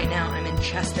 Except for right now, I'm in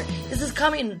Chester. This is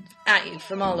coming at you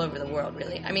from all over the world,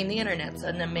 really. I mean, the internet's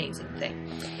an amazing thing.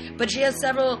 But she has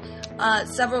several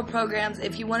programs.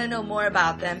 If you want to know more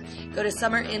about them, go to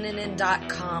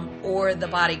summerinnanen.com or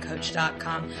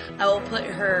thebodycoach.com. I will put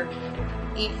her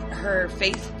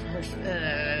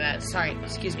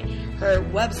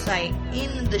website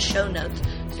in the show notes,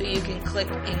 so you can click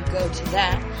and go to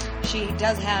that. She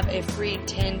does have a free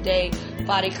 10-day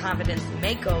body confidence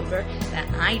makeover that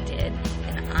I did,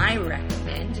 and I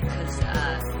recommend, because,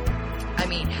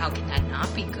 how can that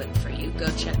not be good for you? Go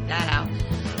check that out.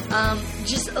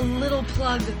 Just a little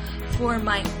plug for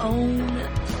my own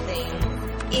thing.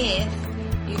 If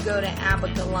you go to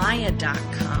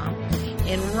abigalia.com,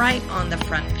 and right on the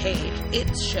front page, it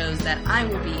shows that I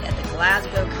will be at the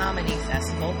Glasgow Comedy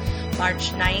Festival, March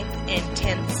 9th and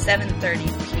 10th, 7:30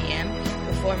 p.m.,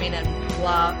 performing at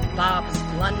Bob's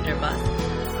Blunderbuss.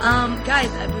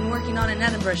 Guys, I've been working on an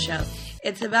Edinburgh show.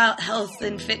 It's about health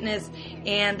and fitness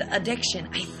and addiction.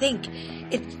 I think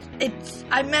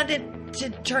I meant it to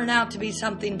turn out to be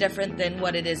something different than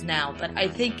what it is now, but I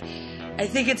think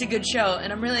it's a good show,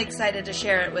 and I'm really excited to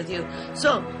share it with you.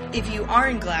 So, if you are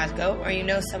in Glasgow, or you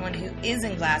know someone who is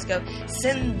in Glasgow,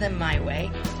 send them my way.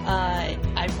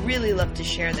 I'd really love to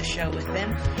share the show with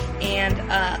them. And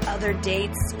other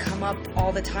dates come up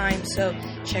all the time, so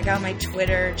check out my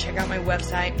Twitter, check out my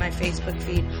website, my Facebook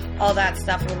feed. All that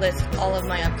stuff will list all of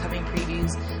my upcoming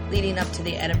previews leading up to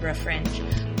the Edinburgh Fringe.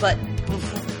 But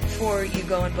before you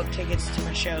go and book tickets to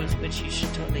my shows, which you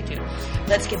should totally do,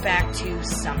 let's get back to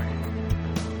Summer.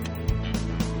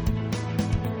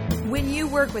 When you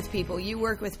work with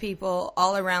people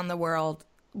all around the world.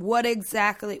 What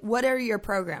are your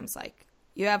programs like?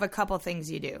 You have a couple things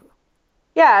you do.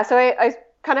 Yeah, so I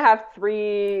kind of have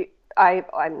I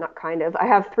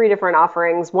have three different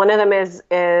offerings. One of them is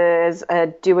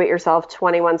a do-it-yourself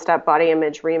 21-step body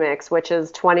image remix, which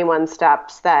is 21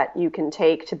 steps that you can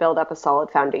take to build up a solid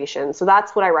foundation. So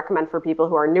that's what I recommend for people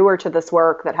who are newer to this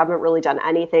work, that haven't really done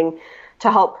anything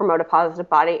to help promote a positive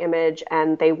body image,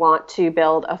 and they want to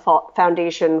build a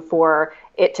foundation for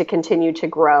it to continue to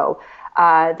grow.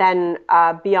 Then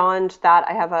beyond that,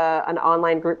 I have an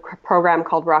online group program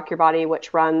called Rock Your Body,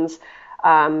 which runs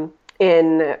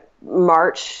in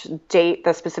March.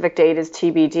 The specific date is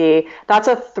TBD. That's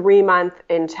a 3-month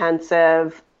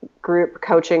intensive group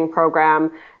coaching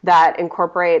program that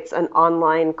incorporates an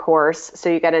online course. So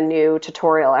you get a new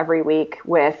tutorial every week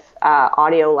with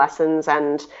audio lessons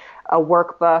and a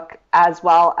workbook, as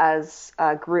well as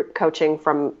group coaching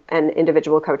and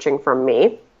individual coaching from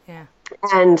me. Yeah.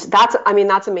 And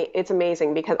it's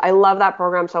amazing, because I love that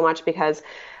program so much, because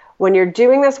when you're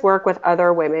doing this work with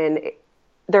other women,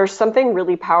 there's something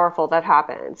really powerful that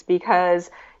happens,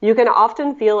 because you can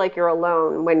often feel like you're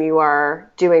alone when you are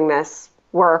doing this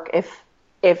work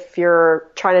if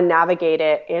you're trying to navigate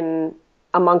it in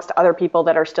amongst other people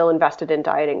that are still invested in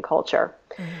dieting culture.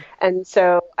 Mm-hmm. And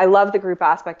so I love the group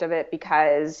aspect of it,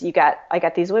 because I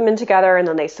get these women together, and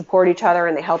then they support each other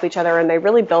and they help each other, and they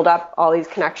really build up all these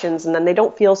connections, and then they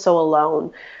don't feel so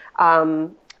alone.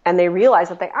 And they realize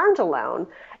that they aren't alone.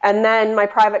 And then my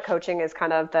private coaching is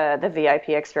kind of the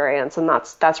VIP experience, and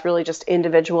that's really just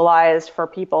individualized for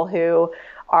people who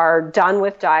are done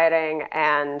with dieting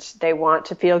and they want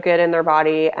to feel good in their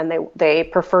body, and they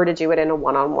prefer to do it in a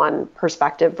one-on-one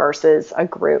perspective versus a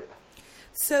group.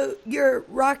 So your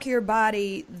Rock Your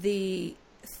Body, the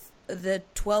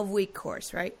 12-week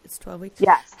course, right? It's 12 weeks?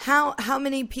 Yes. How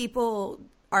many people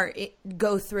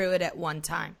go through it at one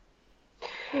time?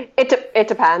 It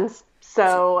depends.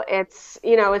 So it's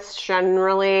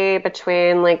generally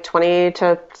between like 20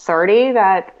 to 30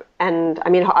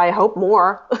 I hope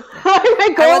more.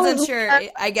 I wasn't sure.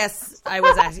 I guess I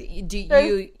was asking,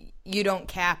 you don't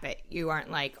cap it. You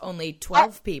aren't like only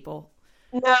 12 people.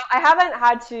 No, I haven't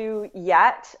had to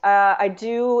yet. I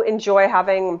do enjoy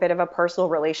having a bit of a personal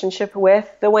relationship with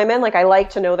the women. Like, I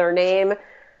like to know their name,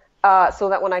 so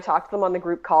that when I talk to them on the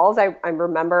group calls, I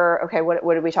remember, okay,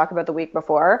 what did we talk about the week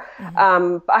before?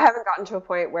 Mm-hmm. But I haven't gotten to a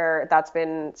point where that's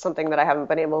been something that I haven't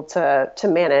been able to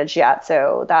manage yet.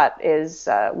 So that is,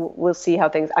 we'll see how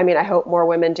things, I hope more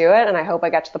women do it, and I hope I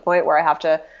get to the point where I have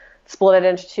to split it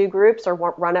into 2 groups or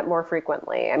run it more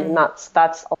frequently. Mm-hmm.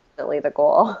 That's ultimately the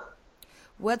goal.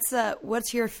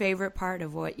 What's your favorite part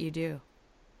of what you do?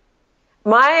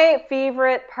 My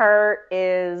favorite part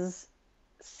is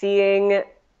hearing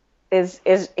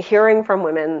from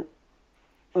women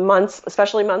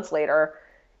especially months later,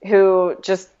 who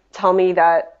just tell me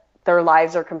that their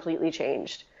lives are completely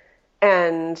changed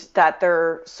and that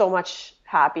they're so much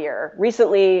happier.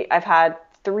 Recently, I've had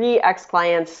 3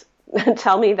 ex-clients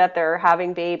tell me that they're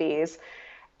having babies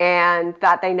and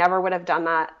that they never would have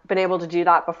been able to do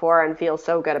that before and feel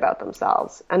so good about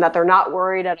themselves, and that they're not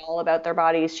worried at all about their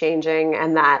bodies changing,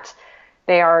 and that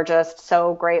they are just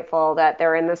so grateful that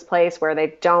they're in this place where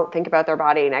they don't think about their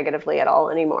body negatively at all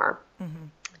anymore.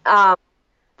 Mm-hmm.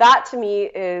 That to me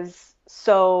is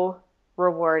so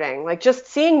rewarding. Like just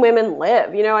seeing women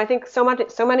live, I think so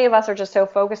many of us are just so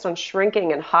focused on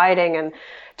shrinking and hiding and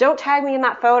don't tag me in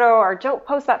that photo, or don't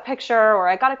post that picture, or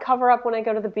I got to cover up when I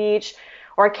go to the beach,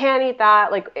 or I can't eat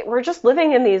that. Like we're just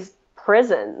living in these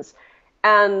prisons.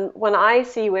 And when I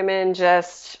see women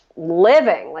just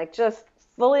living, like just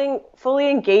fully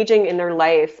engaging in their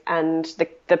life and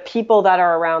the people that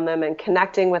are around them and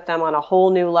connecting with them on a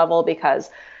whole new level because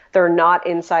they're not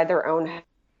inside their own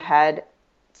head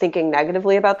thinking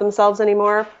negatively about themselves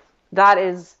anymore, that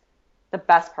is the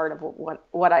best part of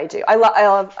what I do. I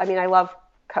love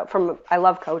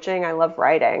coaching, I love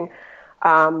writing.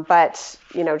 But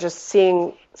just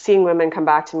seeing women come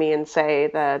back to me and say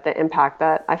the impact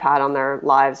that I've had on their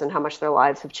lives and how much their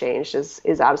lives have changed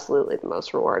is absolutely the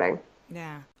most rewarding.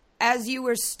 Yeah. As you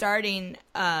were starting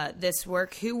this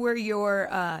work, who were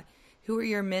your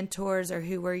mentors, or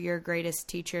who were your greatest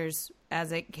teachers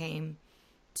as it came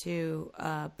to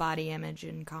body image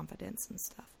and confidence and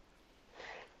stuff?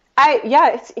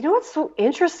 It's what's so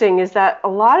interesting is that a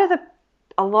lot of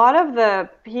the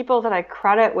people that I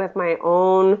credit with my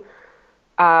own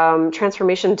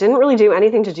transformation didn't really do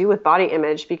anything to do with body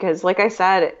image, because like I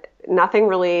said, nothing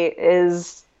really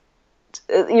is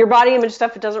your body image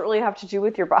stuff. It doesn't really have to do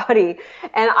with your body.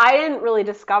 And I didn't really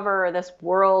discover this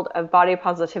world of body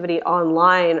positivity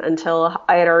online until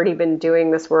I had already been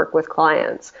doing this work with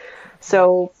clients.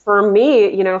 So for me,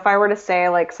 if I were to say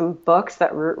like some books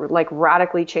that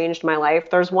radically changed my life,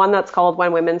 there's one that's called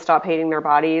When Women Stop Hating Their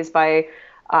Bodies by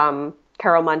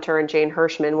Carol Munter and Jane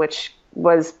Hirschman, which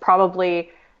was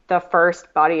probably the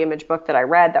first body image book that I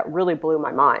read that really blew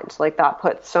my mind. Like that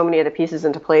put so many of the pieces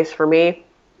into place for me.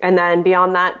 And then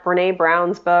beyond that, Brene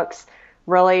Brown's books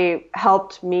really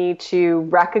helped me to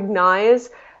recognize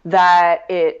that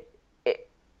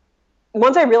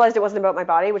once I realized it wasn't about my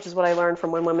body, which is what I learned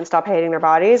from When Women Stop Hating Their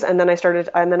Bodies. And then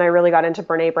I really got into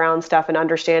Brene Brown stuff and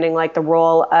understanding like the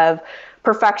role of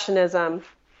perfectionism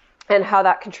and how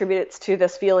that contributes to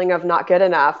this feeling of not good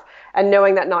enough, and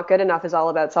knowing that not good enough is all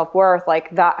about self-worth. Like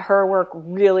that, her work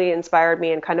really inspired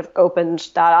me and kind of opened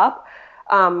that up.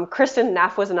 Kristin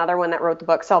Neff was another one that wrote the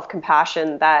book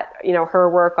Self-Compassion, that, her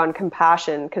work on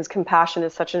compassion, because compassion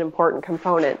is such an important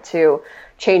component to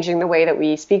changing the way that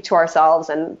we speak to ourselves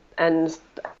and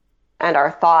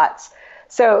our thoughts.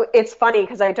 So it's funny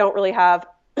because I don't really have,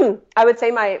 I would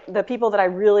say the people that I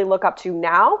really look up to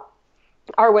now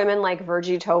are women like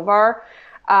Virgie Tovar,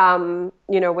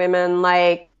 women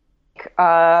like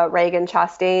Reagan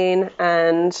Chastain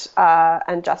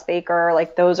and Jess Baker.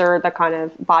 Like those are the kind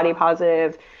of body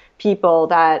positive people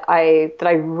that I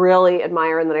really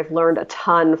admire and that I've learned a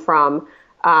ton from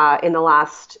in the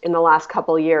last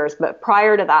couple of years. But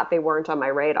prior to that, they weren't on my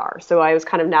radar. So I was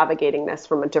kind of navigating this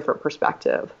from a different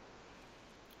perspective.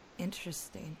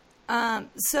 Interesting.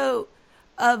 So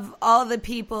of all the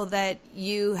people that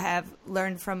you have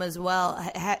learned from as well,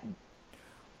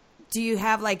 do you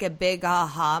have like a big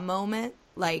aha moment,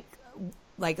 like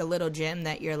a little gem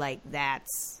that you're like, that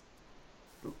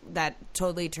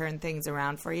totally turned things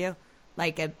around for you?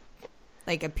 Like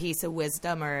a piece of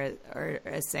wisdom or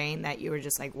a saying that you were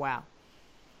just like, wow.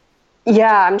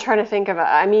 Yeah, I'm trying to think of it.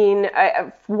 I mean,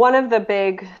 one of the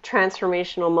big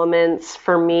transformational moments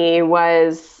for me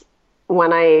was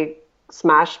when I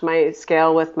smashed my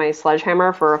scale with my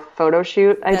sledgehammer for a photo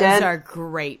shoot I did. Those are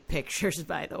great pictures,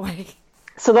 by the way.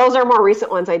 So those are more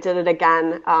recent ones. I did it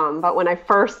again. But when I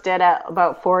first did it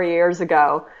about 4 years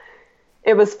ago,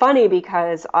 it was funny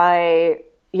because I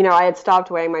had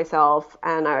stopped weighing myself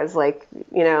and I was like,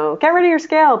 get rid of your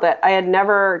scale. But I had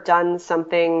never done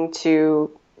something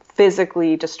to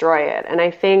physically destroy it. And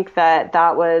I think that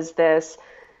was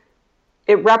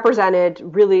it represented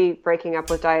really breaking up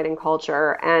with dieting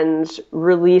culture and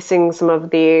releasing some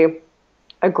of the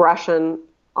aggression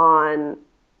on,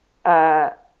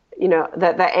 the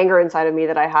anger inside of me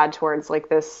that I had towards like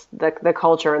the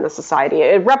culture and the society.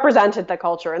 It represented the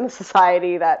culture and the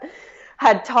society that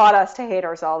had taught us to hate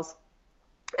ourselves.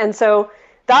 And so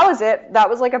that was it. That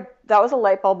was a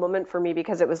light bulb moment for me,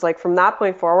 because it was like from that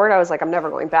point forward, I was like, I'm never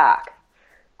going back.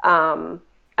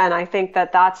 And I think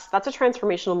that's a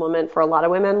transformational moment for a lot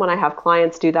of women when I have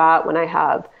clients do that, when I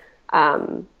have,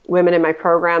 women in my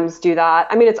programs do that.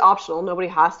 I mean, it's optional. Nobody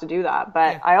has to do that,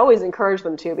 but I always encourage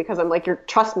them to, because I'm like,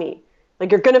 trust me,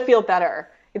 like, you're going to feel better.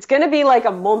 It's going to be like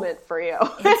a moment for you.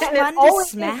 It's fun to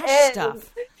smash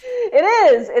stuff.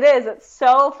 It is. It's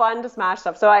so fun to smash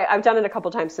stuff. So I've done it a couple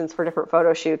times since for different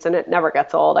photo shoots, and it never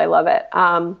gets old. I love it.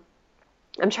 I'm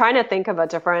trying to think of a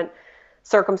different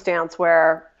circumstance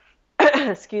where,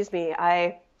 excuse me,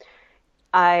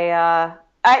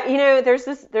 there's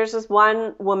this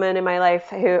one woman in my life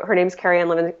who, her name's Carrie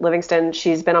Ann Livingston.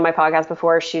 She's been on my podcast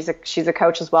before. She's a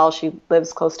coach as well. She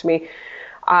lives close to me.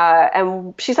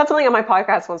 And she said something on my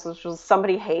podcast once, which was,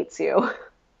 somebody hates you.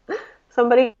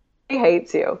 Somebody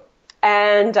hates you.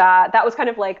 And that was kind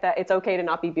of like that it's okay to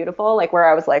not be beautiful, like where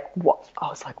I was like, what? I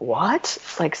was like, what?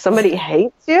 Like, somebody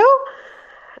hates you?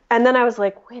 And then I was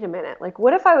like, wait a minute, like,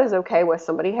 what if I was okay with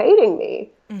somebody hating me?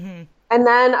 Mm-hmm. And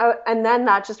then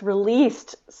that just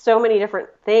released so many different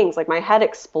things. Like, my head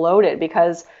exploded,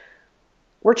 because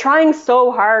we're trying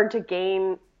so hard to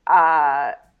gain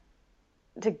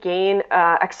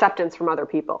acceptance from other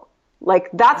people. Like,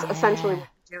 that's essentially what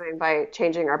we're doing by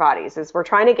changing our bodies, is we're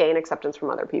trying to gain acceptance from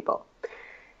other people.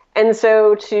 And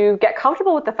so to get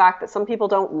comfortable with the fact that some people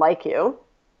don't like you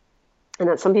and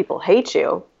that some people hate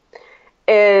you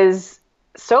is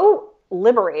so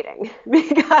liberating,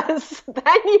 because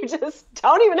then you just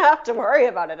don't even have to worry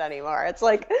about it anymore. It's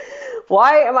like,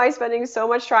 why am I spending so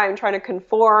much time trying to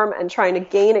conform and trying to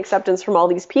gain acceptance from all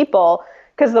these people?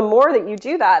 Because the more that you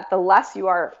do that, the less you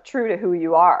are true to who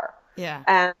you are. Yeah.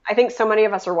 And I think so many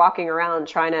of us are walking around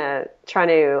trying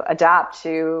to adapt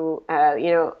to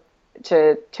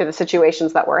to the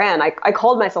situations that we're in. I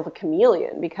called myself a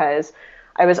chameleon, because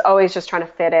I was always just trying to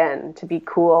fit in, to be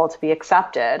cool, to be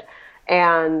accepted.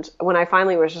 And when I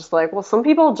finally was just like, well, some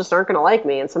people just aren't going to like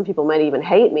me, and some people might even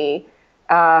hate me,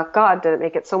 God, did it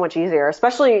make it so much easier,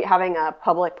 especially having a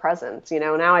public presence.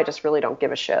 Now I just really don't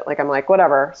give a shit. Like, I'm like,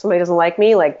 whatever, somebody doesn't like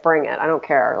me, like, bring it. I don't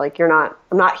care. Like, I'm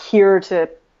not here to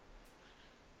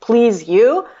please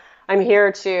you. I'm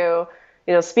here to,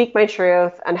 speak my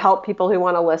truth and help people who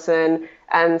want to listen.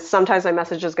 And sometimes my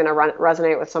message is going to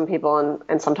resonate with some people,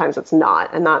 and sometimes it's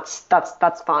not. And that's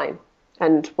fine.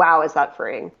 And wow, is that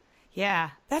freeing. Yeah,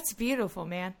 that's beautiful,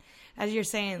 man. As you're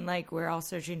saying, like, we're all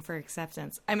searching for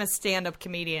acceptance. I'm a stand-up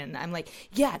comedian. I'm like,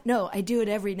 yeah, no, I do it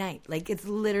every night. Like, it's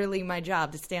literally my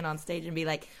job to stand on stage and be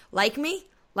like me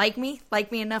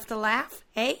enough to laugh?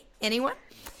 Hey, anyone?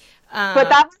 But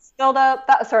that must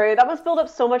build up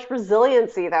so much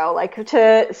resiliency, though. Like,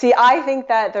 I think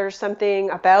that there's something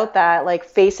about that, like,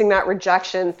 facing that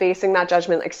rejection, facing that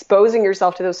judgment, exposing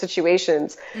yourself to those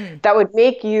situations that would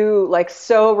make you, like,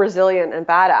 so resilient and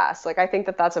badass. Like, I think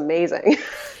that that's amazing.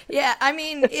 Yeah, I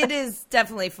mean, it is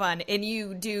definitely fun. And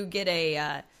you do get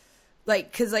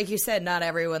because like you said, not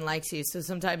everyone likes you. So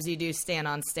sometimes you do stand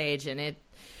on stage and it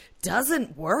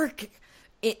doesn't work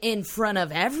in front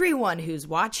of everyone who's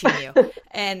watching you.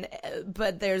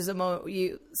 But there's a moment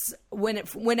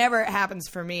whenever it happens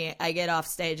for me, I get off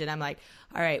stage and I'm like,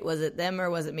 all right, was it them or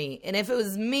was it me? And if it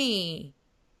was me,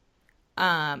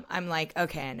 I'm like,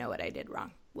 okay, I know what I did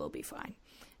wrong. We'll be fine.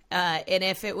 And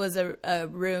if it was a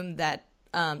room that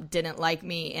didn't like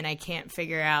me and I can't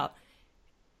figure out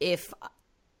if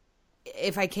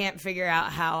I can't figure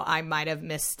out how I might have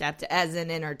misstepped as an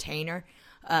entertainer,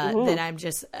 then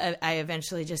I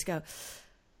eventually just go,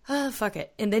 oh, fuck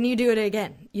it. And then you do it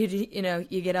again. You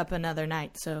get up another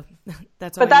night. So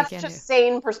that's all you can do. But that's just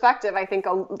sane perspective. I think,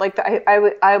 like,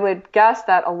 I would guess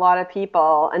that a lot of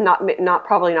people, and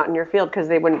probably not in your field because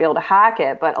they wouldn't be able to hack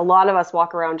it, but a lot of us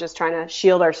walk around just trying to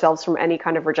shield ourselves from any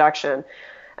kind of rejection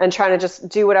and trying to just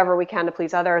do whatever we can to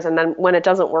please others. And then when it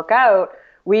doesn't work out,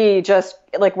 we just,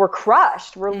 like, we're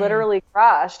crushed. We're literally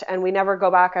crushed, and we never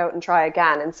go back out and try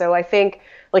again. And so I think,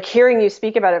 like, hearing you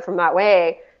speak about it from that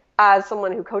way, as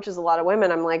someone who coaches a lot of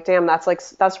women, I'm like, damn,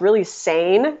 that's really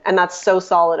sane, and that's so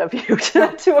solid of you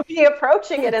to be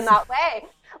approaching it in that way.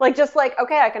 Like, just like,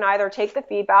 okay, I can either take the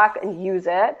feedback and use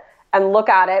it and look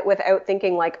at it without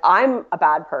thinking like I'm a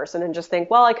bad person, and just think,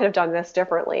 well, I could have done this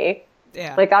differently.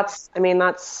 Yeah. Like, that's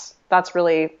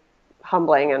really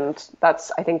humbling, and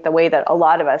that's, I think, the way that a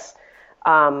lot of us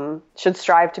should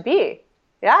strive to be.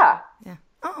 Yeah. Yeah.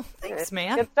 Oh, thanks,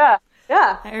 man. Good stuff.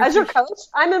 Yeah. As your coach,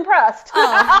 I'm impressed.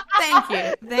 Oh,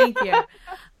 thank you.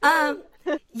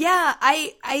 Yeah,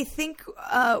 I think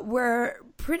we're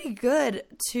pretty good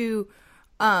to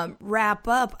wrap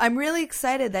up. I'm really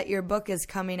excited that your book is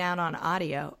coming out on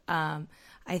audio.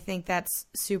 I think that's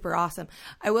super awesome.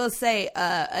 I will say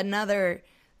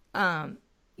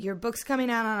your book's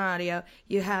coming out on audio.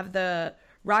 You have the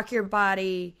Rock Your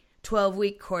Body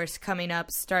 12-week course coming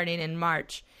up starting in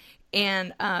March.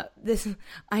 And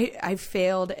I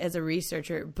failed as a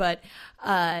researcher, but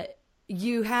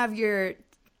you have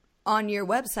on your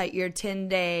website your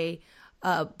 10-day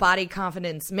body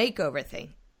confidence makeover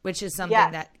thing, which is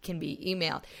something that can be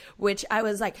emailed, which I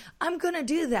was like, I'm going to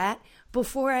do that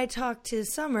before I talk to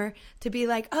Summer to be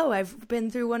like, oh, I've been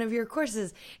through one of your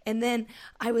courses. And then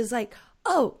I was like,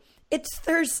 oh, it's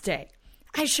Thursday.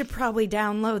 I should probably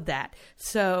download that.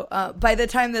 So by the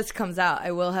time this comes out,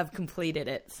 I will have completed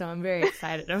it. So I'm very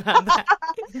excited about that.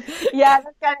 Yeah,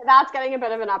 that's getting a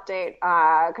bit of an update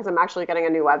because I'm actually getting a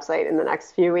new website in the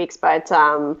next few weeks. But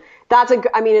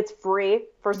it's free.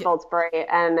 First of all, it's free,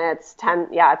 and it's 10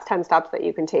 steps that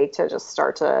you can take to just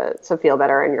start to feel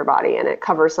better in your body, and it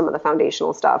covers some of the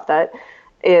foundational stuff that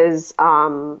is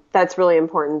that's really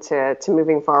important to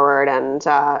moving forward. And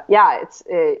that's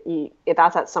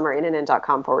at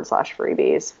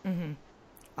summerinanen.com/freebies. Mm-hmm.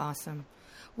 Awesome.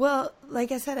 Well,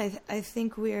 like I said, I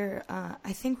think we're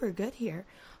good here.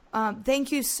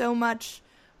 Thank you so much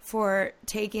for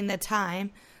taking the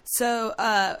time. So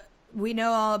we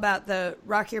know all about the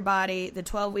Rock Your Body, the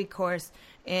 12-week course,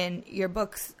 and your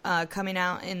book's coming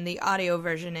out in the audio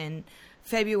version in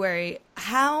February.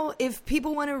 If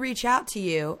people want to reach out to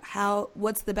you,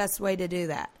 what's the best way to do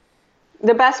that?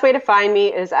 The best way to find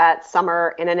me is at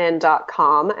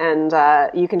summerinanen.com, and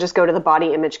you can just go to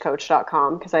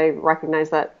thebodyimagecoach.com because I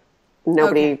recognize that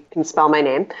nobody can spell my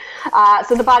name.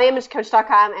 So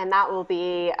thebodyimagecoach.com, and that will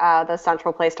be the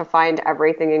central place to find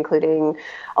everything, including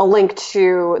a link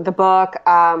to the book,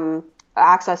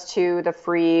 access to the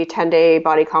free 10-day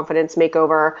body confidence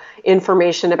makeover,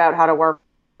 information about how to work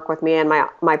with me and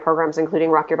my programs, including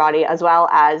Rock Your Body, as well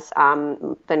as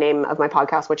the name of my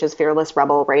podcast, which is Fearless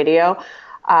Rebel Radio,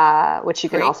 which you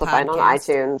can also find on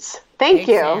iTunes. Thank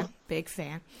you. Big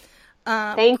fan.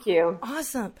 Thank you.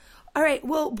 Awesome. All right.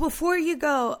 Well, before you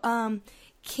go,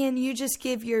 can you just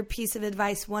give your piece of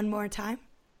advice one more time?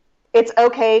 It's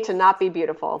okay to not be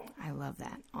beautiful. I love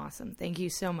that. Awesome. Thank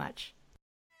you so much.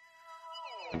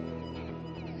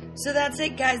 So that's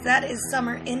it, guys. That is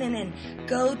Summer Inanen.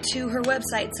 Go to her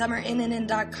website,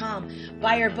 summerinanen.com.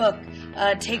 Buy her book.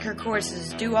 Take her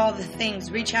courses. Do all the things.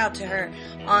 Reach out to her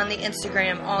on the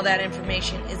Instagram. All that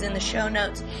information is in the show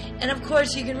notes. And, of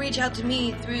course, you can reach out to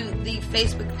me through the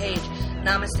Facebook page,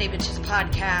 Namaste Bitches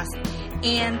Podcast.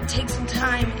 And take some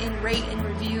time and rate and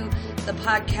review the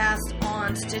podcast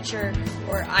on Stitcher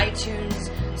or iTunes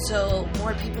so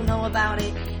more people know about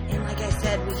it. And like I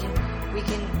said, we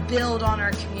can build on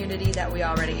our community that we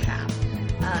already have.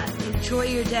 Enjoy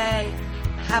your day.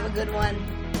 Have a good one.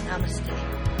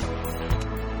 Namaste.